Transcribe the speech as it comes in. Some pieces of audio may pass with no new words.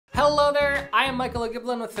I'm Michael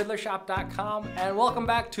Giblin with Fiddlershop.com, and welcome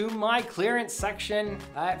back to my clearance section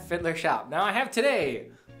at Fiddlershop. Now I have today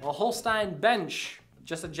a Holstein Bench,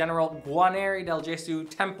 just a general Guarneri del Gesù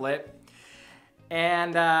template,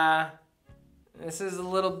 and this is a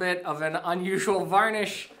little bit of an unusual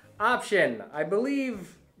varnish option. I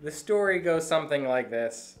believe the story goes something like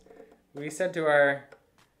this. We said to our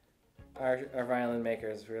violin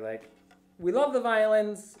makers, we were like, we love the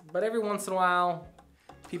violins, but every once in a while,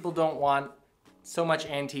 people don't want so much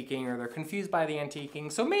antiquing, or they're confused by the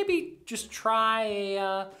antiquing. So maybe just try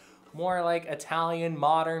a more like Italian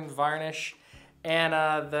modern varnish. And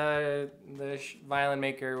the violin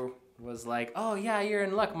maker was like, oh yeah, you're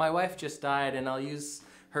in luck. My wife just died, and I'll use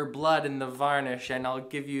her blood in the varnish, and I'll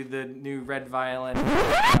give you the new red violin.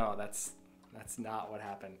 No, that's not what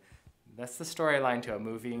happened. That's the storyline to a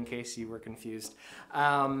movie, in case you were confused.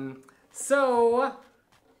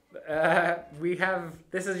 We have,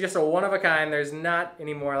 this is just a one of a kind. There's not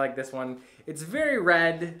any more like this one. It's very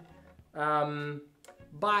red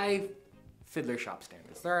by Fiddlershop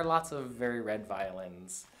standards. There are lots of very red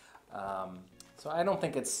violins. So I don't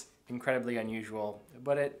think it's incredibly unusual,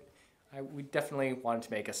 but we definitely wanted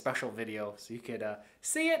to make a special video so you could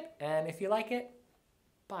see it, and if you like it,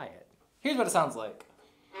 buy it. Here's what it sounds like.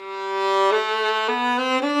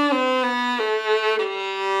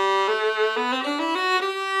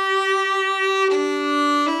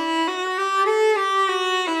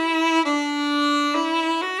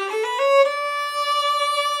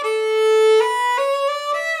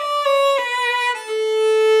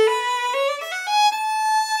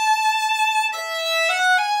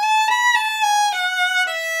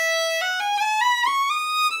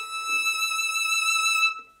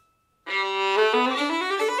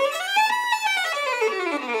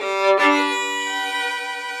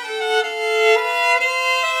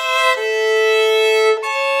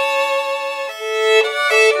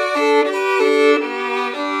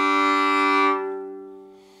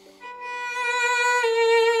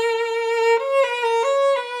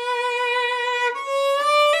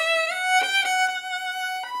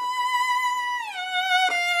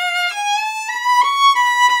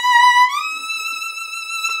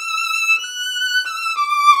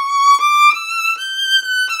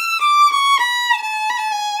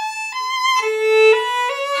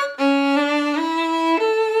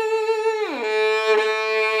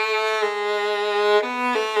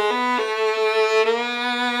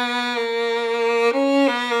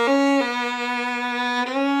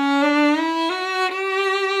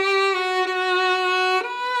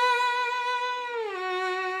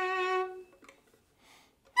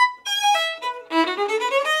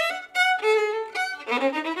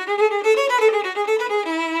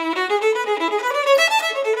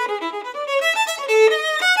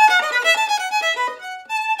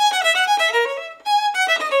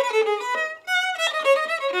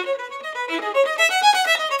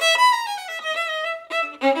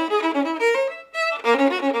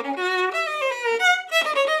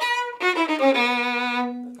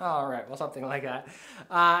 Well, something like that.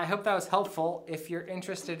 I hope that was helpful. If you're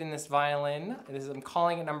interested in this violin, I'm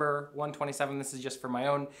calling it number 127. This is just for my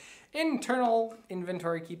own internal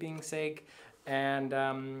inventory keeping sake. And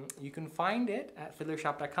you can find it at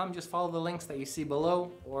fiddlershop.com. Just follow the links that you see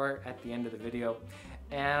below or at the end of the video.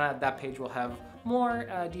 And that page will have more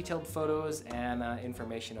detailed photos and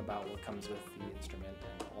information about what comes with the instrument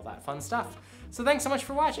and all that fun stuff. So thanks so much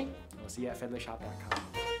for watching. We'll see you at fiddlershop.com.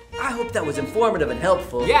 I hope that was informative and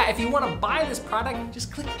helpful. Yeah, if you want to buy this product,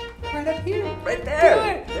 just click right up here. Right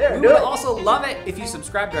there. Do it. We would also love it if you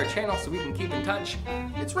subscribe to our channel so we can keep in touch.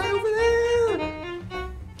 It's right over there.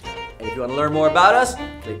 And if you want to learn more about us,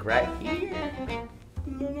 click right here.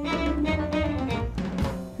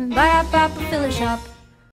 Bye, Papa Fiddlershop.